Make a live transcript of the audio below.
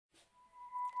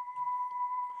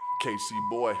KC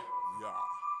boy, Yeah.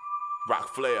 Roc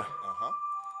Flair.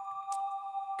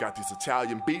 Got these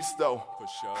Italian beats though. For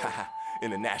sure.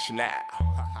 Internationale.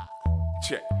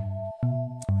 Check.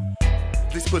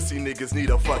 These pussy niggas need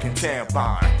a fucking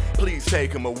tampon. Please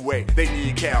take them away, they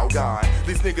need Calgon.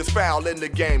 These niggas foul in the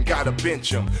game, gotta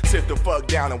bench them. Sit the fuck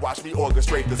down and watch me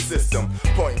orchestrate the system.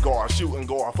 Point guard, shooting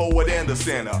guard, forward and the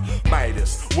center.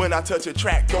 Midas, when I touch a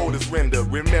track, gold is render.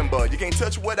 Remember, you can't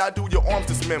touch what I do, your arms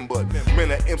dismembered.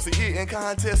 When an MC in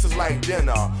contest is like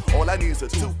dinner. All I need is a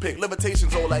toothpick,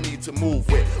 limitations all I need to move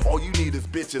with. All you need is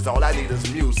bitches, all I need is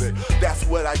music. That's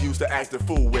what I used to act a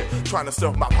fool with. Trying to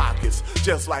stuff my pockets,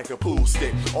 just like a pool stick.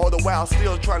 All the while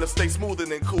still trying to stay smoother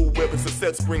than cool whip.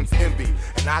 Success brings envy,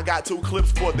 and I got 2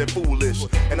 clips for that foolish.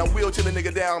 And I will chill a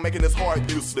nigga down, making his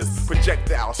heart useless.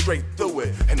 Projectile straight through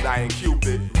it, and I ain't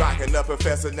Cupid. Rocking up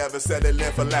Professor, never said it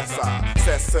live for lesser.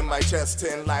 Sets in my chest,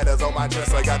 10 lighters on my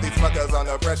chest. I got these fuckers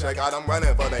under pressure, got them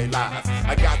running for their lives.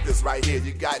 I got this right here,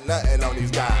 you got nothing on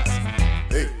these guys.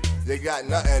 Hey, you got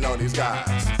nothing on these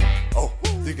guys. Oh,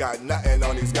 you got nothing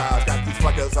on these guys. Got these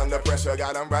fuckers under pressure,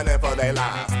 got them running for their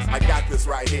lives. I got this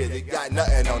right here, you got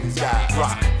nothing on these guys.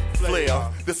 Roc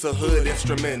Flair, this a hood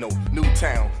instrumental. New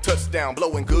town, touchdown,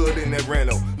 blowing good in that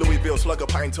rental. Louisville slugger,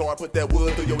 pine tar, put that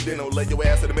wood through your dental. Lay your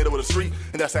ass in the middle of the street,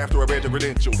 and that's after I read the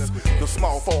credentials. The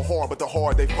small fall hard, but the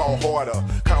hard they fall harder.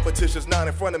 Competition's not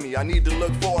in front of me, I need to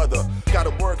look farther.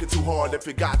 Gotta work it too hard if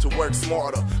you got to work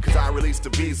smarter. Cause I release the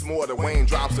beats more than Wayne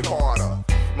drops the Carter.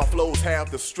 My flows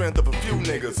have the strength of a few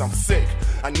niggas. I'm sick,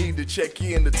 I need to check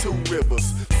in the 2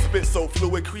 rivers. Spit so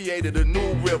fluid, created a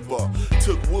new river.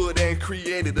 Took wood and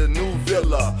created a new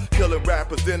villa. Killing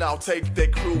rappers, then I'll take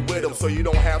that crew with them. So you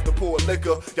don't have to pour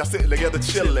liquor, y'all sitting together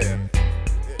chillin'.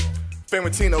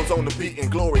 Ferentino's on the beat, and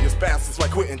glorious bastards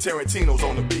like Quentin Tarantino's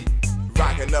on the beat.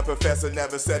 Rocking up Professor,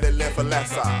 never said it live for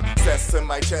lesser. Sets in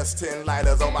my chest, 10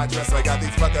 lighters on my chest. I got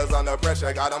these fuckers under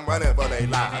pressure, got them running for their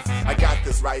lives. I got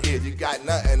this right here, you got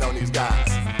nothing on these guys.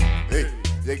 Hey,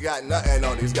 you got nothing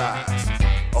on these guys.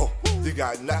 Oh, you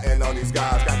got nothing on these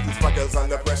guys. Got these fuckers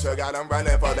under pressure, got them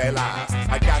running for their lives.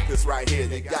 I got this right here,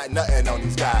 you got nothing on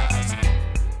these guys.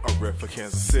 I rep for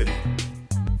Kansas City.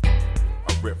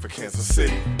 I rep for Kansas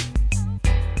City.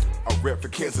 I rep for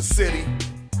Kansas City.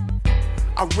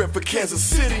 I rep for Kansas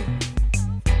City.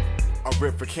 I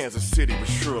rep for Kansas City, but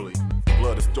surely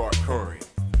blood is dark curry.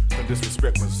 Don't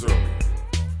disrespect Missouri.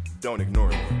 Don't ignore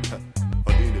me.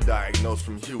 Or need to diagnose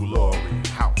from Hugh Laurie.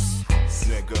 House,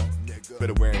 nigga.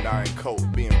 Better wear an iron coat,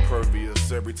 be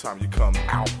impervious every time you come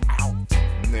out,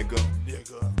 nigga.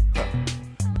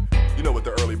 You know what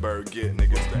the early bird get,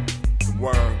 niggas. The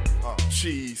worm,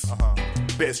 cheese,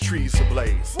 best trees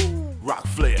ablaze. Roc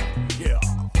Flair, yeah.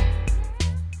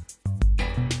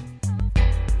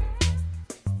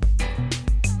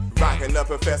 Rocking up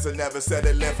Professor, never said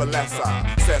it live for lesser.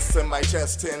 Sets in my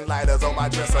chest, 10 lighters on my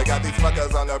chest. I got these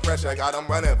fuckers under pressure, got them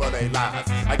running for their lives.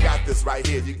 I got this right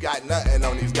here, you got nothing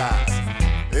on these guys.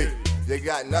 Hey, you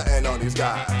got nothing on these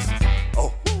guys.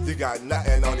 Oh, you got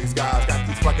nothing on these guys. Got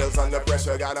these fuckers under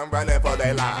pressure, got them running for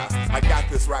their lives. I got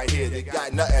this right here, you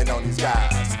got nothing on these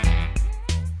guys.